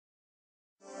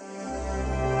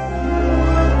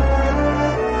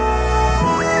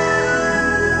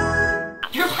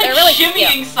like really,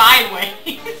 shimmying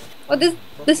sideways. Well,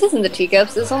 this isn't the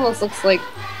teacups. This almost looks like...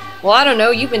 Well, I don't know.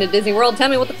 You've been to Disney World. Tell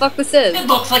me what the fuck this is. It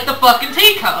looks like the fucking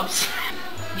teacups.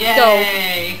 Yay. So,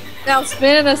 now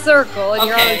spin in a circle and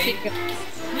you're on the teacups.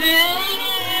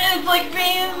 It's like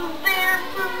being there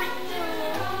for me.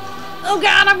 Oh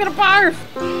god, I'm gonna barf!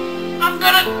 I'm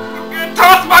gonna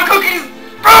toss my cookies!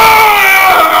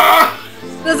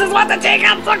 This is what the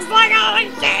teacups looks like!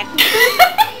 Holy shit!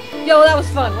 Yo, that was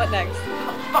fun. What next?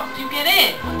 How the fuck do you get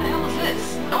in? What the hell is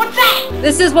this? What's that?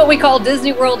 This is what we call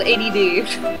Disney World ADD.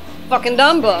 Fucking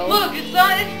Dumbo. Look, it's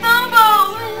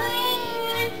Dumbo!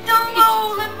 It's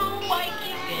Dumbo! I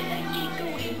can't go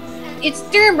in. It's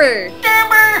Dumbo!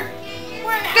 Dumbo!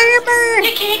 Dumbo!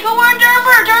 You can't go on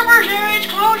Dumbo! Dumbo's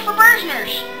closed for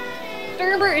prisoners!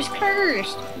 Dumbo is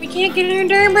cursed! We can't get in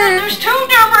Dumbo! There's 2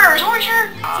 Dumbos! What's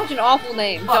your... Such an awful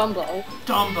name, Dumbo.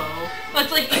 Dumbo.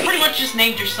 That's like, you pretty much just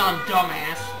named your son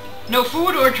Dumbass. No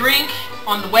food or drink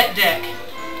on the wet deck.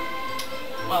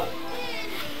 Well...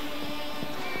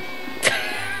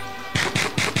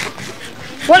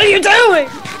 What are you doing?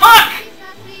 Fuck!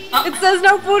 It says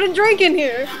no food and drink in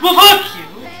here. Well, fuck you!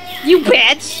 You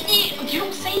bitch! You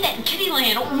don't say that in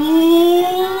Kittyland. Ooh.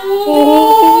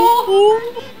 Ooh.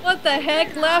 What the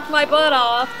heck? Laughed my butt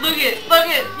off. Look it!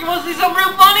 You wanna see something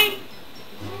real funny?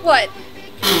 What?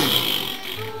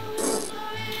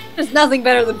 There's nothing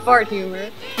better than fart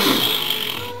humor.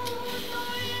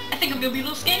 I think I'm gonna be a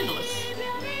little scandalous.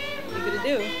 What are you gonna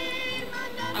do?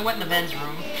 I went in the men's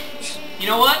room. You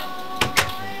know what?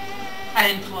 I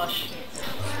didn't flush.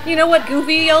 You know what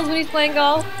Goofy yells when he's playing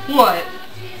golf? What?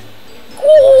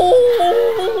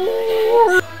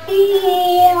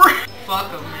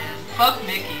 Fuck him, man. Fuck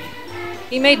Mickey.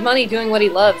 He made money doing what he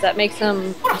loves. That makes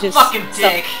him What a just fucking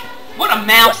dick. What a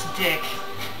mouse dick.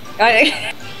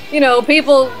 You know,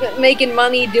 people making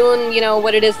money doing, you know,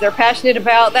 what it is they're passionate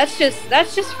about. That's just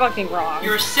fucking wrong.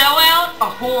 You're a sellout, a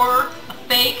whore, a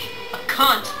fake, a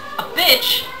cunt, a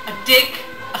bitch, a dick,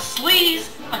 a sleaze,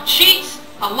 a cheat,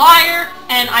 a liar,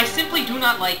 and I simply do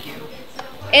not like you.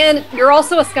 And you're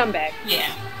also a scumbag. Yeah.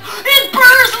 It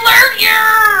burrs alert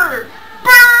you!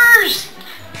 Burrs!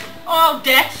 Oh,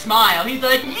 Death smile. He's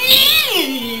like,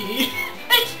 yee!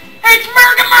 It's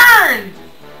Murgamern!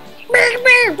 Look,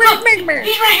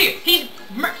 he's right here. He's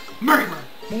Murgamer.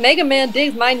 Mega Man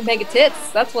digs mine mega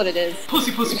tits. That's what it is.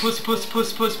 Pussy, pussy, pussy, pussy,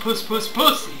 pussy, pussy, pussy, pussy,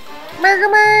 pussy.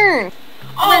 Murgamer!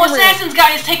 Oh, Assassin's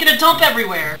guy is taking a dump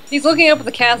everywhere. He's looking up at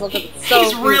the castle because it's so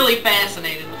He's really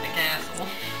fascinated with the castle.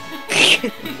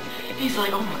 He's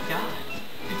like, oh my god,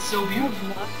 it's so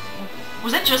beautiful.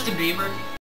 Was that Justin Bieber?